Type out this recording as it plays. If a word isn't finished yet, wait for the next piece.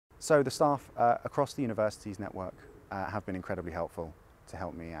So the staff across the university's network have been incredibly helpful to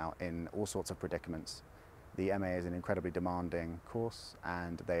help me out in all sorts of predicaments. The MA is an incredibly demanding course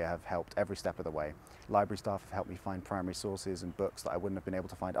and they have helped every step of the way. Library staff have helped me find primary sources and books that I wouldn't have been able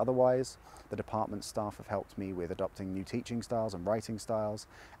to find otherwise. The department staff have helped me with adopting new teaching styles and writing styles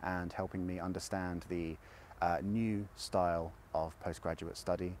and helping me understand the new style of postgraduate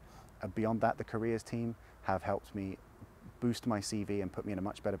study. Beyond that, the careers team have helped me boost my CV and put me in a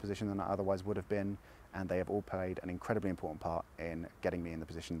much better position than I otherwise would have been, and they have all played an incredibly important part in getting me in the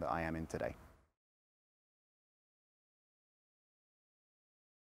position that I am in today.